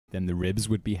Then the ribs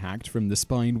would be hacked from the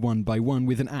spine one by one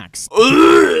with an axe.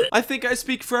 I think I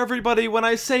speak for everybody when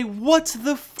I say, what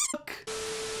the fuck?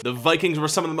 The Vikings were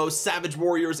some of the most savage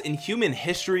warriors in human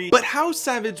history, but how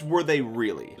savage were they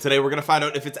really? Today we're gonna find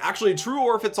out if it's actually true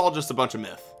or if it's all just a bunch of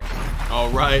myth. All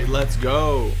right, let's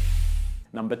go.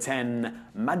 Number 10,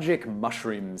 magic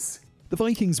mushrooms. The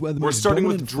Vikings were the We're most starting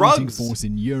with dominant fighting drugs. force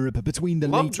in Europe between the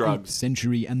Love late drugs. 8th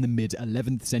century and the mid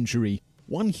 11th century.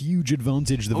 One huge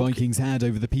advantage the Vikings had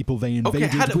over the people they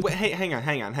invaded. Okay, wait, hey, hang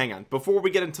on. Before we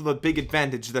get into the big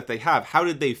advantage that they have, how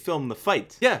did they film the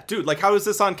fight? Yeah, dude, like how is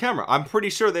this on camera? I'm pretty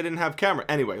sure they didn't have camera.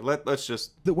 Anyway, let's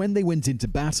just... That when they went into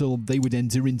battle, they would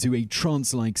enter into a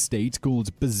trance-like state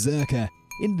called Berserker.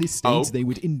 In this state, they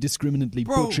would indiscriminately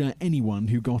butcher anyone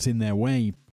who got in their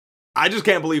way. I just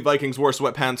can't believe Vikings wore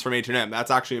sweatpants from H&M.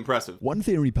 That's actually impressive. One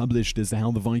theory published as to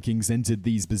how the Vikings entered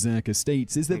these berserker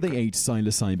states is that they ate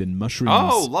psilocybin mushrooms.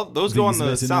 Oh, love those. Go on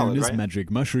the These salad, known as right?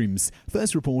 magic mushrooms.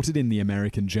 First reported in the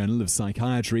American Journal of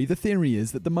Psychiatry, the theory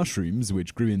is that the mushrooms,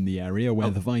 which grew in the area where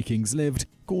the Vikings lived,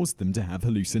 caused them to have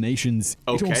hallucinations.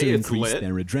 Okay, it also it's increased lit.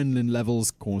 their adrenaline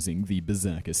levels, causing the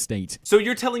berserker state. So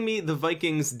you're telling me the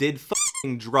Vikings did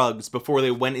f***ing drugs before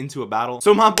they went into a battle?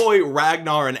 So my boy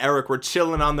Ragnar and Erik were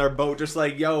chilling on their boat just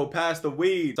like, yo, pass the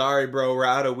weed. Sorry, bro, we're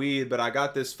out of weed, but I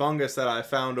got this fungus that I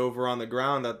found over on the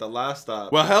ground at the last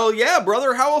stop. Well, hell yeah,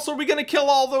 brother. How else are we gonna kill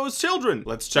all those children?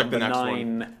 Let's check the next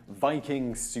one. Number 9,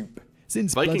 Viking soup.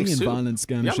 Since Viking bloody and soup. violent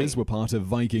skirmishes Yummy. were part of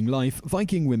Viking life,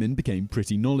 Viking women became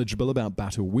pretty knowledgeable about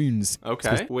battle wounds.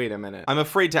 Okay, wait a minute. I'm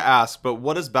afraid to ask, but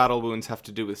what does battle wounds have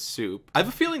to do with soup? I have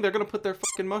a feeling they're gonna put their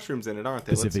fucking mushrooms in it, aren't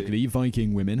they? Let's see. Specifically,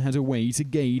 Viking women had a way to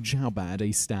gauge how bad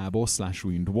a stab or slash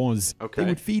wound was. Okay. They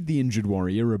would feed the injured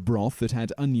warrior a broth that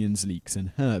had onions, leeks,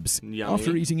 and herbs. Yummy.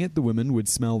 After eating it, the woman would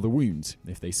smell the wound.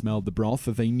 If they smelled the broth,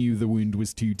 they knew the wound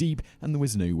was too deep and there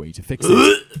was no way to fix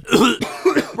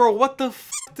it. Bro, what the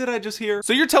f did I just hear?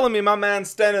 So you're telling me my man's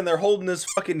standing there holding his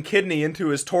fucking kidney into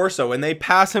his torso and they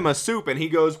pass him a soup and he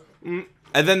goes, and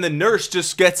then the nurse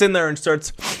just gets in there and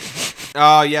starts,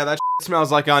 oh yeah, that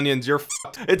smells like onions, you're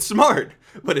fucked. It's smart,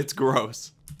 but it's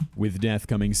gross. With death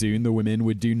coming soon, the women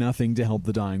would do nothing to help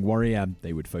the dying warrior.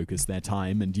 They would focus their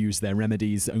time and use their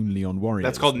remedies only on warriors.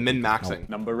 That's called min-maxing.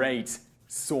 Number 8,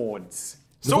 swords.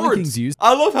 The Vikings used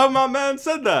I love how my man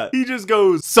said that. He just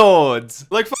goes, swords.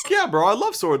 Like, fuck yeah, bro, I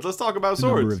love swords. Let's talk about a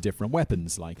number swords. of different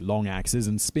weapons, like long axes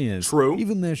and spears. True.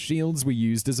 Even their shields were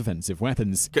used as offensive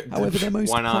weapons. However, their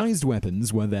most Why not? prized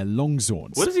weapons were their long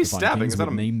swords. What is he The stabbing? Vikings Is that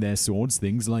would a- name their swords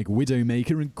things like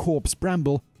Widowmaker and Corpse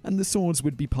Bramble, and the swords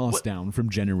would be passed down from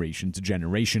generation to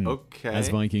generation. Okay. As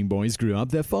Viking boys grew up,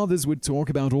 their fathers would talk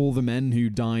about all the men who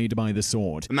died by the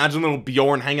sword. Imagine little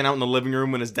Bjorn hanging out in the living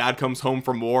room when his dad comes home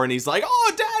from war and he's like,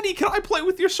 oh, daddy, can I play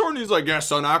with your sword? And he's like, yes,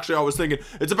 son, actually, I was thinking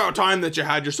it's about time that you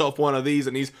had yourself one of these.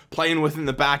 And he's playing with it in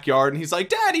the backyard and he's like,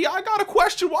 daddy, I got a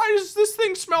question. Why does this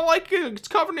thing smell like it's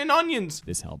covered in onions?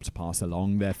 This helped pass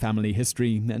along their family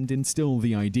history and instill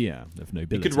the idea of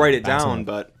nobility. You could write in it battle. down,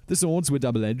 but... The swords were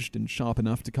double-edged and sharp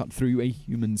enough to cut through a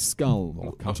human skull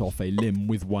or cut off a limb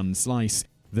with one slice.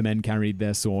 The men carried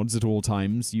their swords at all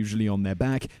times, usually on their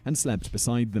back, and slept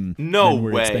beside them. No Men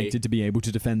were way. expected to be able to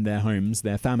defend their homes,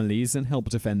 their families, and help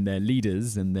defend their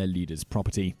leaders and their leaders'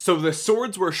 property. So the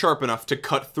swords were sharp enough to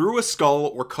cut through a skull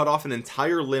or cut off an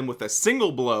entire limb with a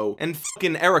single blow, and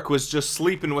fucking Erik was just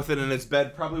sleeping with it in his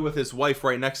bed, probably with his wife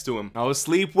right next to him. Oh,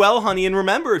 sleep well, honey, and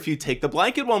remember, if you take the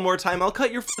blanket one more time, I'll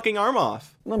cut your fucking arm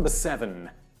off. Number 7,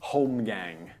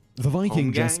 holmgang. The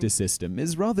Viking Holmgang? justice system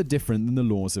is rather different than the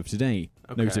laws of today.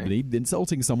 Okay. Notably,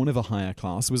 insulting someone of a higher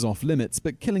class was off limits,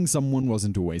 but killing someone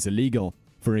wasn't always illegal.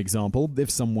 For example, if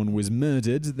someone was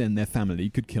murdered, then their family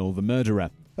could kill the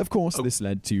murderer. Of course, this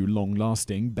led to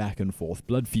long-lasting back-and-forth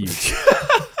blood feuds.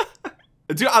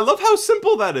 Dude, I love how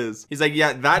simple that is. He's like,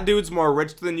 yeah, that dude's more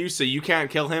rich than you, so you can't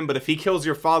kill him, but if he kills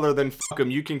your father, then fuck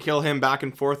him. You can kill him back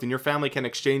and forth, and your family can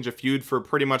exchange a feud for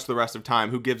pretty much the rest of time.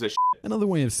 Who gives a shit? Another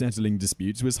way of settling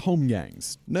disputes was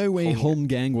holmgangs. No way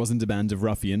holmgang wasn't a band of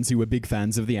ruffians who were big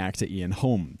fans of the actor Ian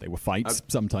Holm. They were fights,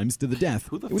 sometimes to the death.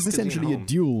 Who the It was fuck is Ian essentially a Holm?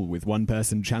 duel, with one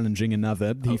person challenging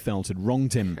another he felt had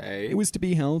wronged him. Okay. It was to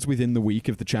be held within the week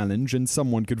of the challenge, and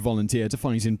someone could volunteer to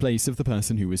fight in place of the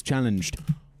person who was challenged.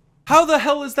 How the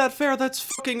hell is that fair? That's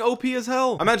fucking OP as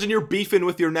hell. Imagine you're beefing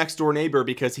with your next door neighbor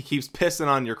because he keeps pissing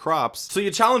on your crops. So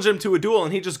you challenge him to a duel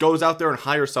and he just goes out there and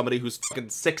hires somebody who's fucking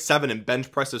 6'7" and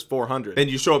bench presses 400. Then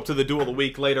you show up to the duel a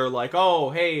week later like,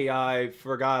 oh, hey, I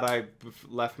forgot I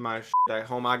left my shit at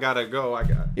home. I gotta go.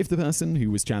 If the person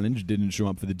who was challenged didn't show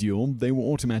up for the duel, they were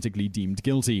automatically deemed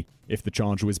guilty. If the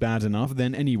charge was bad enough,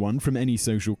 then anyone from any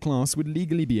social class would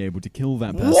legally be able to kill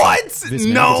that person. What? This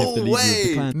meant that if the leader of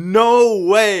the clan... No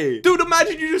way. Dude,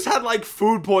 imagine you just had like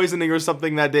food poisoning or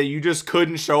something that day. You just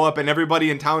couldn't show up and everybody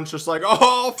in town's just like,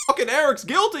 oh, fucking Eric's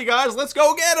guilty, guys. Let's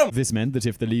go get him. This meant that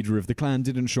if the leader of the clan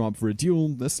didn't show up for a duel,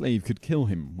 the slave could kill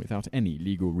him without any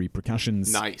legal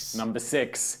repercussions. Nice. Number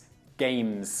 6,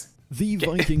 games. The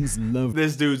Vikings loved...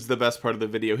 This dude's the best part of the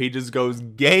video. He just goes,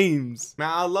 games. Man,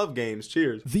 I love games.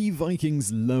 Cheers. The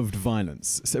Vikings loved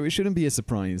violence, so it shouldn't be a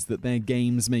surprise that their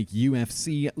games make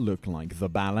UFC look like the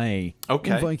ballet.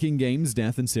 Okay. In Viking games,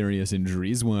 death and serious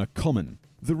injuries were common.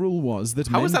 The rule was that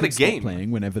How men is that could a stop game?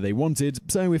 playing whenever they wanted,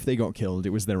 so if they got killed,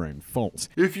 it was their own fault.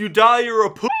 If you die, you're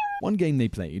a One game they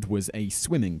played was a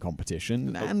swimming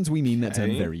competition, and we mean that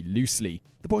term very loosely.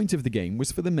 The point of the game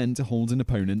was for the men to hold an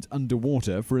opponent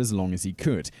underwater for as long as he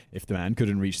could. If the man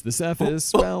couldn't reach the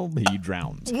surface, well, he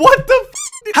drowned. What the f?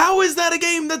 How is that a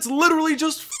game that's literally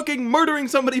just fucking murdering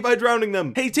somebody by drowning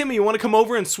them? Hey, Timmy, you want to come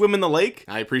over and swim in the lake?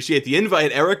 I appreciate the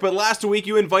invite, Eric, but last week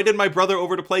you invited my brother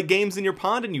over to play games in your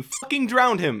pond and you fucking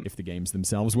drowned him. If the games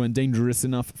themselves weren't dangerous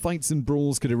enough, fights and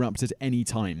brawls could erupt at any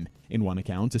time. In one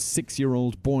account, a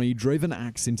 6-year-old boy drove an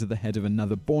axe into the head of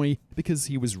another boy because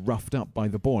he was roughed up by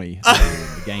the boy earlier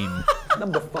in the game.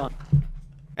 Number 5.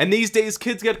 And these days,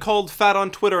 kids get called fat on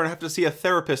Twitter and have to see a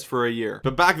therapist for a year.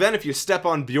 But back then, if you step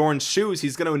on Bjorn's shoes,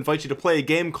 he's gonna invite you to play a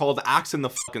game called Axe in the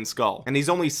fucking Skull. And he's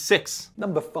only 6.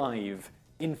 Number 5,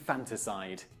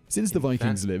 infanticide. Since the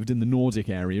Vikings lived in the Nordic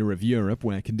area of Europe,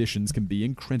 where conditions can be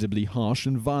incredibly harsh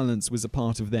and violence was a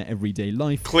part of their everyday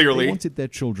life, Clearly. they wanted their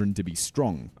children to be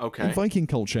strong. Okay. In Viking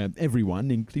culture, everyone,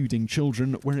 including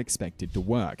children, were expected to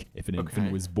work. If an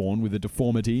infant was born with a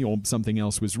deformity or something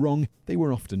else was wrong, they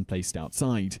were often placed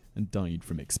outside and died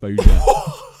from exposure.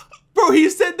 Bro, he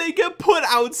said they get put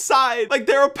outside like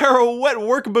they're a pair of wet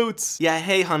work boots. Yeah,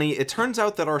 hey, honey, it turns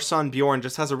out that our son Bjorn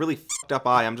just has a really fucked up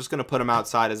eye. I'm just gonna put him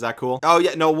outside. Is that cool? Oh,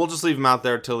 yeah, no, we'll just leave him out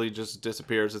there till he just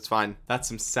disappears. It's fine. That's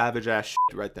some savage ass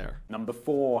shit right there. Number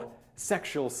 4,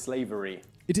 sexual slavery.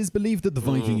 It is believed that the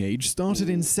Viking Age started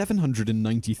in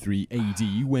 793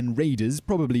 AD when raiders,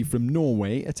 probably from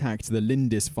Norway, attacked the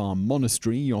Lindisfarne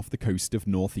monastery off the coast of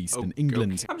northeastern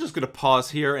England. Okay. I'm just gonna pause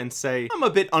here and say I'm a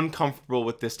bit uncomfortable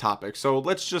with this topic, so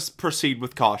let's just proceed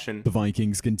with caution. The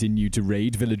Vikings continued to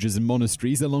raid villages and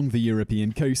monasteries along the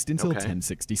European coast until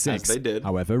 1066. As they did.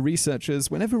 However, researchers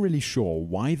were never really sure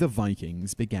why the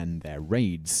Vikings began their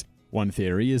raids. One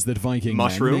theory is that Viking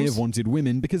men may have wanted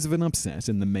women because of an upset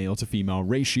in the male-to-female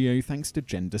ratio thanks to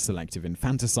gender-selective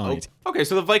infanticide. Okay,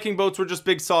 so the Viking boats were just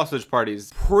big sausage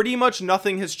parties. Pretty much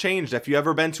nothing has changed. If you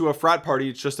ever been to a frat party,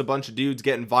 it's just a bunch of dudes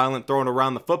getting violent, throwing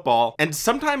around the football. And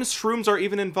sometimes shrooms are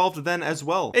even involved then as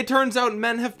well. It turns out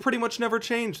men have pretty much never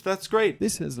changed. That's great.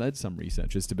 This has led some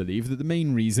researchers to believe that the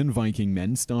main reason Viking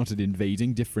men started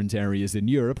invading different areas in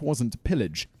Europe wasn't to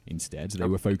pillage. Instead, they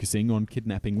were focusing on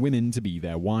kidnapping women to be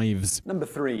their wives. Number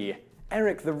 3,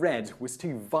 Erik the Red was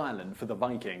too violent for the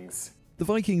Vikings. The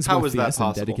Vikings were fierce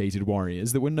and dedicated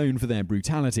warriors that were known for their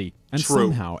brutality, and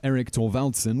somehow Erik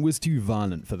Thorvaldsson was too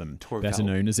violent for them. Better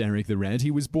known as Erik the Red, he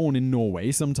was born in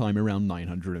Norway sometime around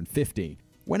 950.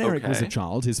 When Erik was a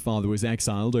child, his father was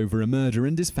exiled over a murder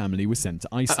and his family was sent to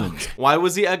Iceland. Why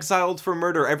was he exiled for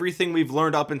murder? Everything we've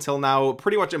learned up until now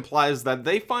pretty much implies that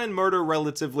they find murder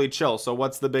relatively chill, so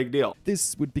what's the big deal?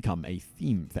 This would become a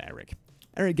theme for Erik.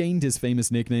 Erik gained his famous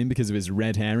nickname because of his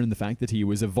red hair and the fact that he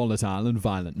was a volatile and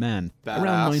violent man. Badass.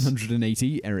 Around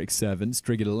 980, Erik's servants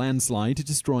triggered a landslide,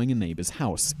 destroying a neighbor's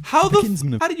house. How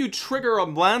do you trigger a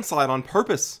landslide on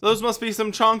purpose? Those must be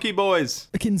some chonky boys.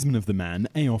 A kinsman of the man,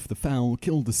 Eof the Foul,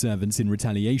 killed the servants in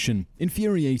retaliation.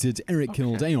 Infuriated, Erik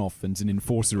killed Eof and an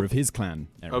enforcer of his clan.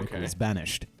 Erik was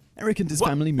banished. Erik and his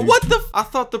family moved. What the I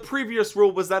thought the previous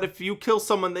rule was that if you kill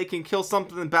someone, they can kill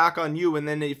something back on you, and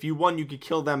then if you won, you could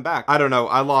kill them back. I don't know.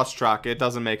 I lost track. It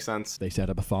doesn't make sense. They set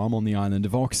up a farm on the island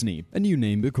of Oxney. A new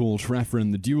neighbor called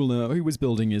Hrafn the Dueler, who was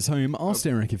building his home, asked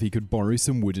Erik if he could borrow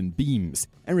some wooden beams.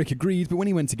 Erik agreed, but when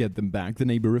he went to get them back, the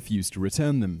neighbor refused to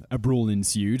return them. A brawl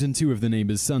ensued, and 2 of the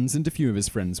neighbor's sons and a few of his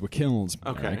friends were killed.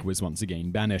 Erik was once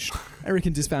again banished. Erik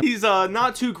and his family... He's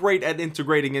not too great at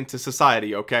integrating into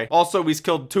society, okay? Also, he's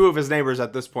killed 2 2 of his neighbors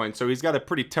at this point, so he's got a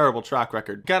pretty terrible track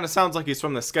record. Kind of sounds like he's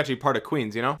from the sketchy part of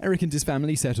Queens, you know? Erik and his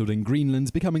family settled in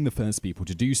Greenland, becoming the first people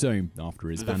to do so. After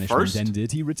his banishment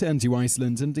ended, he returned to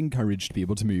Iceland and encouraged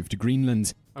people to move to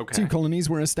Greenland. Okay. 2 colonies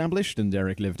were established, and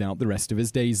Erik lived out the rest of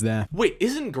his days there. Wait,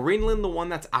 isn't Greenland the one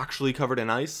that's actually covered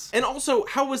in ice? And also,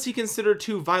 how was he considered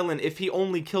too violent if he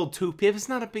only killed 2 people? It's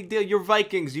not a big deal. You're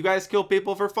Vikings. You guys kill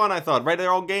people for fun, I thought. Right?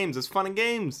 They're all games. It's fun and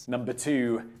games. Number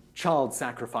 2, child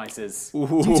sacrifices.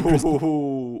 Oof.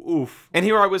 And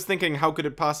here I was thinking, how could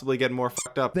it possibly get more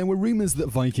fucked up? There were rumors that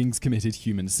Vikings committed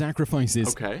human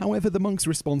sacrifices. Okay. However, the monks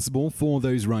responsible for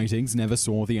those writings never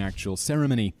saw the actual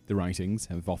ceremony. The writings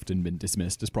have often been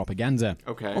dismissed as propaganda.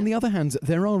 Okay. On the other hand,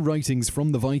 there are writings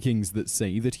from the Vikings that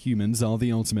say that humans are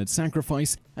the ultimate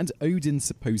sacrifice, and Odin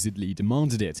supposedly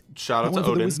demanded it. Shout out to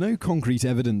However, Odin. there was no concrete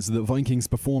evidence that Vikings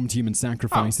performed human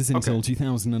sacrifices until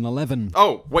 2011.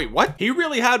 Oh, wait, what? He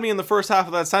really had me in the first half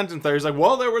of that sentence there. He's like,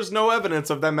 well, there was no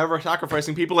evidence of them ever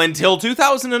sacrificing people until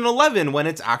 2011, when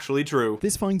it's actually true.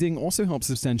 This finding also helps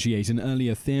substantiate an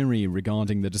earlier theory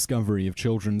regarding the discovery of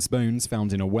children's bones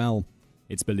found in a well.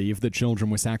 It's believed that children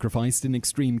were sacrificed in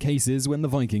extreme cases when the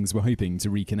Vikings were hoping to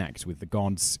reconnect with the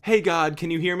gods. Hey God,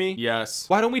 can you hear me? Yes.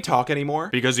 Why don't we talk anymore?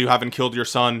 Because you haven't killed your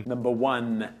son. Number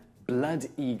 1, blood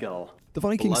eagle. The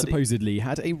Vikings supposedly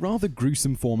had a rather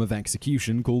gruesome form of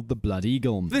execution called the Blood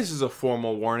Eagle. This is a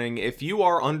formal warning. If you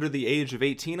are under the age of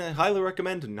 18, I highly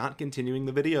recommend not continuing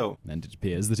the video. And it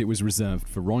appears that it was reserved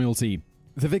for royalty.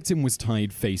 The victim was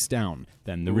tied face down.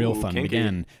 Then the real fun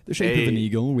began. The shape of an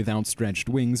eagle with outstretched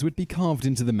wings would be carved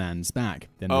into the man's back.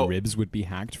 Then the ribs would be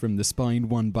hacked from the spine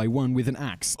one by one with an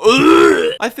axe.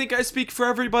 I think I speak for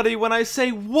everybody when I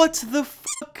say, what the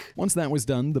fuck? Once that was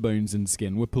done, the bones and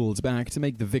skin were pulled back to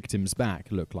make the victim's back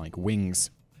look like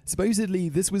wings. Supposedly,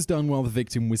 this was done while the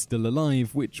victim was still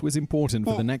alive, which was important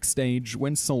for the next stage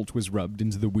when salt was rubbed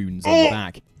into the wounds on the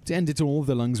back. To end it all,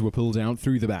 the lungs were pulled out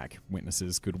through the back.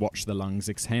 Witnesses could watch the lungs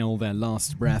exhale their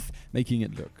last breath, making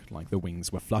it look like the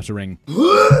wings were fluttering.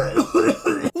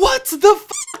 What the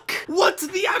fuck? What's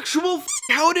the actual fuck?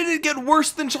 How did it get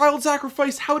worse than child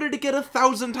sacrifice? How did it get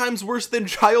 1,000 times worse than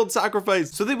child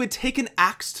sacrifice? So they would take an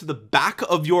axe to the back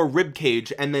of your rib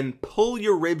cage and then pull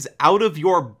your ribs out of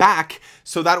your back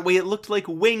so that way it looked like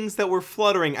wings that were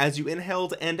fluttering as you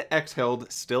inhaled and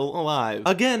exhaled, still alive.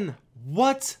 Again,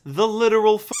 what the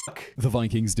literal fuck? The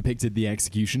Vikings depicted the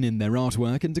execution in their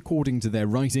artwork, and according to their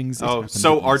writings, it happened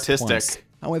so at least artistic. twice.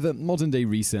 However, modern-day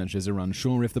researchers are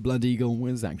unsure if the Blood Eagle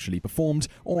was actually performed,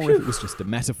 or if it was just a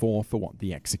metaphor for what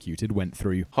the executed went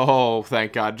through. Oh,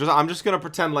 thank God. I'm just gonna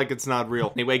pretend like it's not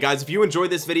real. Anyway, guys, if you enjoyed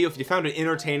this video, if you found it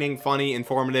entertaining, funny,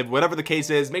 informative, whatever the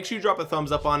case is, make sure you drop a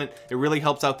thumbs up on it. It really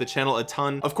helps out the channel a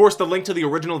ton. Of course, the link to the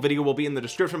original video will be in the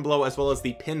description below, as well as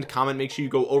the pinned comment. Make sure you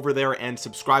go over there and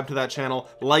subscribe to that channel,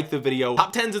 like the video.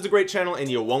 Top 10s is a great channel, and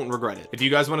you won't regret it. If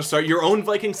you guys want to start your own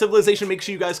Viking civilization, make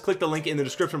sure you guys click the link in the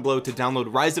description below to download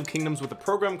Rise of Kingdoms with a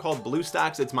program called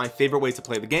BlueStacks. It's my favorite way to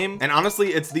play the game, and honestly,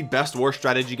 it's the best war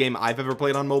strategy game I've ever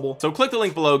played on mobile. So click the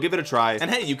link below, give it a try,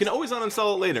 and hey, you can always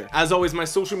uninstall it later. As always, my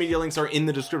social media links are in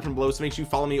the description below, so make sure you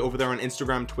follow me over there on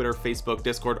Instagram, Twitter, Facebook,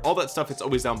 Discord, all that stuff. It's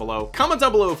always down below. Comment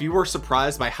down below if you were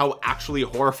surprised by how actually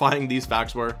horrifying these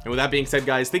facts were. And with that being said,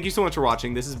 guys, thank you so much for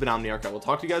watching. This has been Omniarch. I will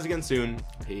talk to you guys again soon.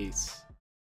 Peace.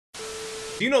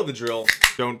 You know the drill.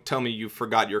 Don't tell me you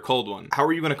forgot your cold one. How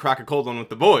are you gonna crack a cold one with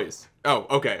the boys? Oh,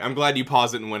 okay. I'm glad you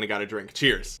paused it and went and got a drink.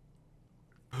 Cheers.